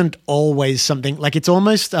isn't always something, like, it's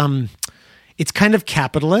almost it's kind of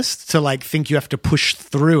capitalist to, like, think you have to push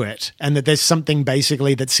through it and that there's something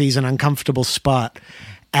basically that sees an uncomfortable spot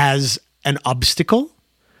as an obstacle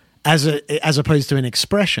as opposed to an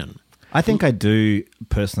expression. I think I do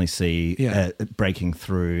personally see breaking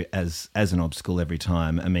through as an obstacle every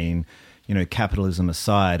time. I mean, capitalism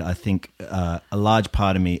aside, I think a large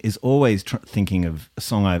part of me is always thinking of a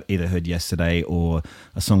song I've either heard yesterday or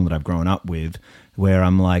a song that I've grown up with, where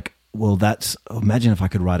I'm like, well, imagine if I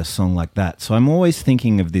could write a song like that. So I'm always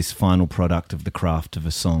thinking of this final product of the craft of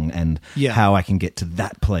a song and how I can get to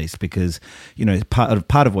that place, because, you know,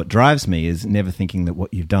 part of what drives me is never thinking that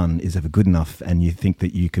what you've done is ever good enough, and you think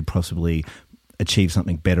that you could possibly achieve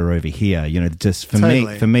something better over here. You know, just for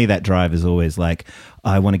me, that drive is always like,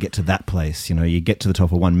 I want to get to that place. You know, you get to the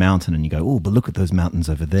top of one mountain and you go, oh, but look at those mountains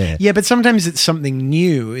over there. Yeah, but sometimes it's something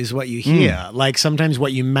new is what you hear. Like sometimes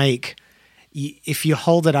what you make, if you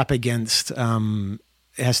hold it up against, it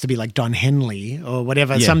has to be like Don Henley or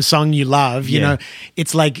whatever, some song you love, you know,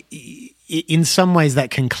 it's like in some ways that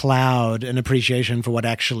can cloud an appreciation for what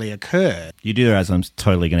actually occurred. You do realize I'm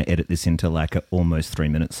totally going to edit this into like an almost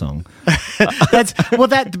 3-minute song.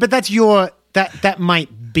 That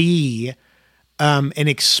might be an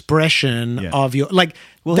expression of your, like,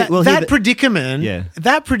 that predicament.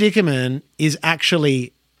 That predicament is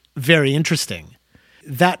actually very interesting.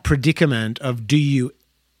 That predicament of, do you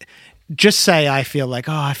just say, I feel like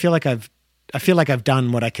I've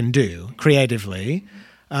done what I can do creatively.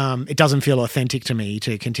 It doesn't feel authentic to me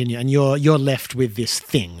to continue, and you're left with this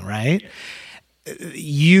thing, right?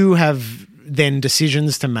 You have then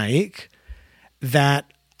decisions to make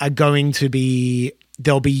that are going to be,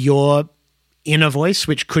 there'll be your inner voice,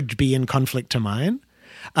 which could be in conflict to mine,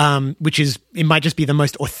 it might just be the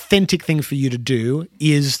most authentic thing for you to do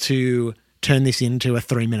is to turn this into a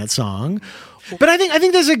 3-minute song. But I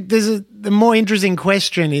think the more interesting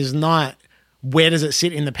question is not where does it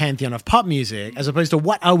sit in the pantheon of pop music, as opposed to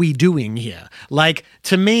what are we doing here? Like,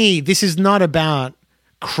 to me, this is not about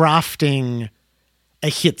crafting a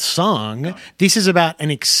hit song. This is about an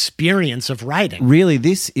experience of writing. Really,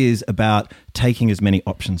 this is about taking as many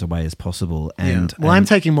options away as possible. And I'm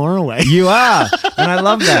taking more away. You are, and I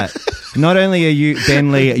love that. Not only are you,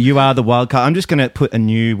 Ben Lee, you are the wild card. I'm just going to put a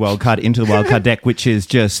new wild card into the wild card deck, which is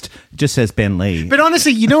just says Ben Lee. But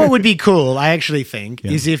honestly, you know what would be cool, I actually think,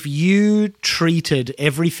 is if you treated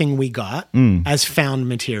everything we got as found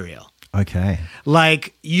material. Okay.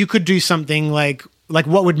 Like, you could do something like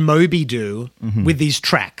what would Moby do with these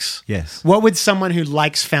tracks? Yes. What would someone who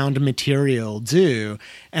likes found material do?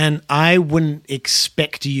 And I wouldn't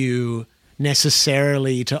expect you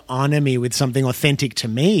necessarily to honor me with something authentic to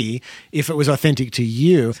me if it was authentic to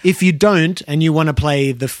you. If you don't and you want to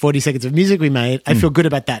play the 40 seconds of music we made, I feel good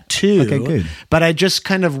about that too. Okay, good. But I just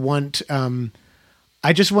kind of want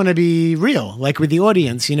I just want to be real, like with the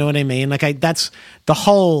audience, you know what I mean? Like that's the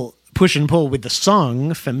whole push and pull with the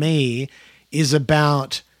song for me is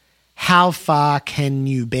about how far can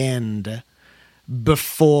you bend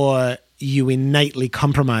before you innately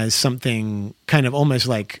compromise something kind of almost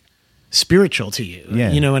like spiritual to you.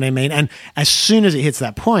 Yeah. You know what I mean? And as soon as it hits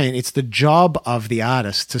that point, it's the job of the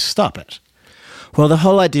artist to stop it. Well, the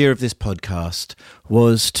whole idea of this podcast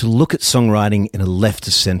was to look at songwriting in a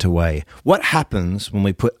left-to-centre way. What happens when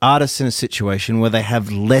we put artists in a situation where they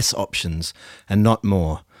have less options and not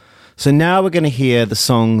more? So now we're going to hear the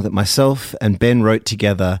song that myself and Ben wrote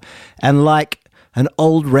together, and like an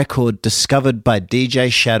old record discovered by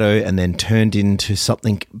DJ Shadow and then turned into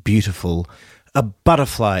something beautiful, a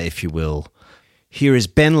butterfly, if you will. Here is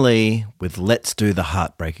Ben Lee with Let's Do the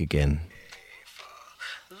Heartbreak Again.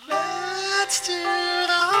 Let's do the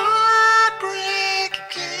heartbreak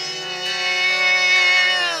again.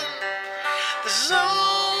 There's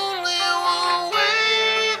only one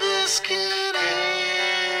way this can end.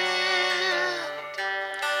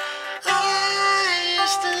 I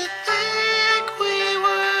used to think we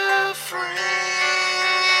were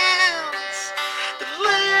friends, but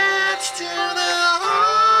let's do the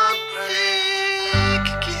heartbreak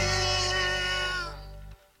again.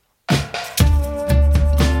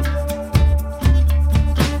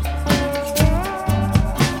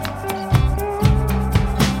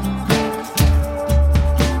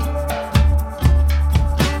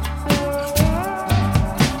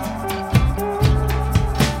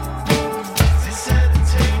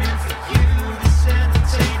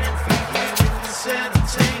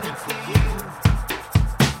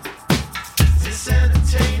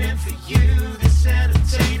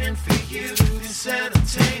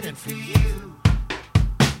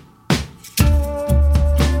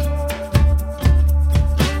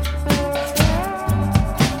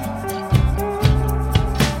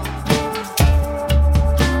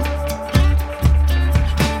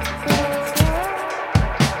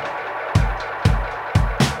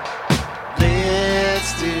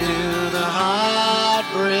 Let's do the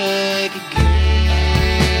heartbreak again.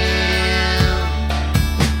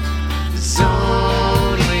 There's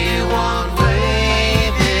only one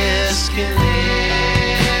way this can end.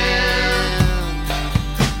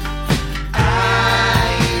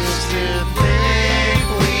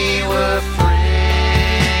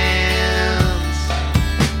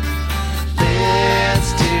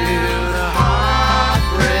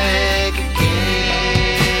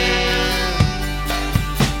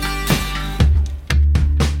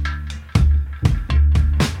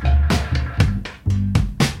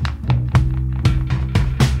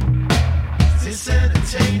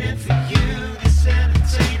 entertaining for you. This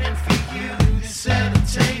entertaining for you. This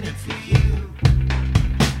entertaining for you.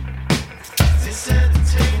 This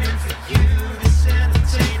entertaining for you. This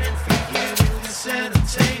entertaining for you. This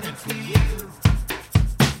entertaining for you.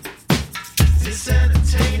 This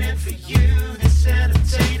entertaining for you. This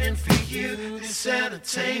entertaining for you. This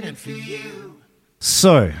entertaining for you.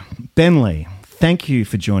 So, Ben Lee, thank you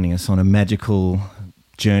for joining us on a magical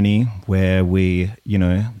journey where we,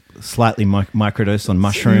 slightly microdose on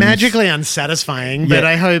mushrooms. Magically unsatisfying, but Yeah.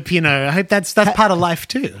 I hope that's part of life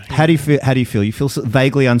too. How do you feel? You feel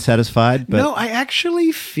vaguely unsatisfied, but No, I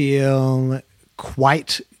actually feel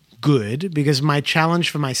quite good because my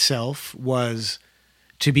challenge for myself was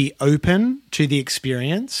to be open to the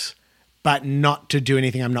experience, but not to do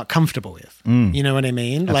anything I'm not comfortable with. You know what I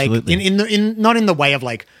mean? Absolutely. Like not in the way of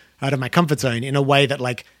like out of my comfort zone, in a way that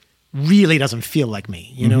like really doesn't feel like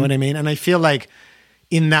me. You know what I mean? And I feel like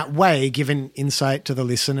in that way, given insight to the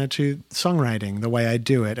listener to songwriting, the way I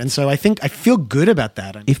do it. And so I think I feel good about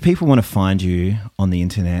that. if people want to find you on the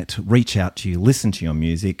internet, reach out to you, listen to your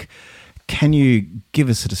music, can you give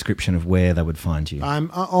us a description of where they would find you?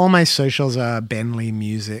 All my socials are Ben Lee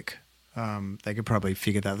Music. They could probably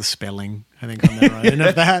figure out the spelling, I think, on their own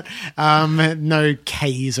of that. No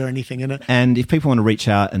K's or anything in it. And if people want to reach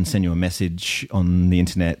out and send you a message on the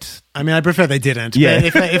internet, I mean, I prefer they didn't. Yeah.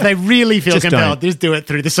 But if they really feel Just compelled, don't. just do it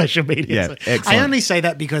through the social media. Yeah, excellent. I only say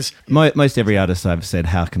that because most every artist I've said,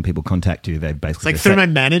 how can people contact you? They basically it's like through my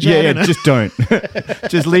manager. Yeah, I don't know. just don't.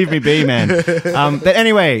 Just leave me be, man. But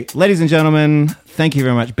anyway, ladies and gentlemen, thank you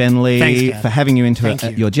very much, Ben Lee, Thanks, Gav. for having you into Thank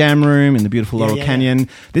you. your jam room in the beautiful Laurel yeah. Canyon.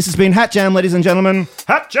 This has been Hat Jam, ladies and gentlemen.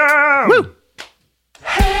 Hat Jam! Woo!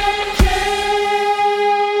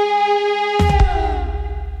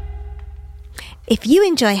 If you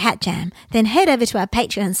enjoy Hat Jam, then head over to our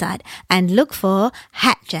Patreon site and look for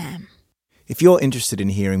Hat Jam. If you're interested in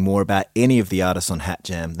hearing more about any of the artists on Hat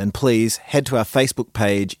Jam, then please head to our Facebook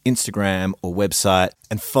page, Instagram or website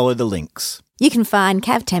and follow the links. You can find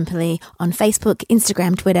Cav Temperley on Facebook,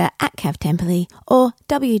 Instagram, Twitter @Cav Temperley or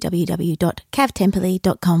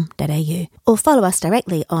www.cavtemperley.com.au or follow us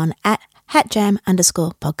directly on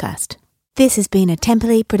 @hatjam_podcast. This has been a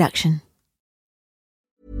Temperley production.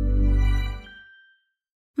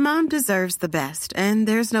 Mom deserves the best, and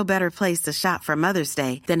there's no better place to shop for Mother's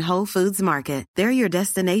Day than Whole Foods Market. They're your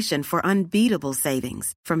destination for unbeatable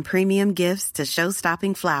savings, from premium gifts to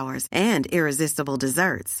show-stopping flowers and irresistible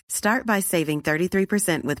desserts. Start by saving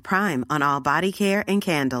 33% with Prime on all body care and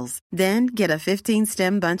candles. Then get a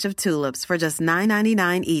 15-stem bunch of tulips for just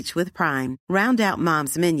 $9.99 each with Prime. Round out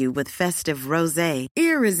Mom's menu with festive rosé,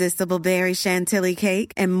 irresistible berry chantilly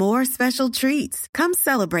cake, and more special treats. Come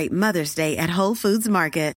celebrate Mother's Day at Whole Foods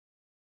Market.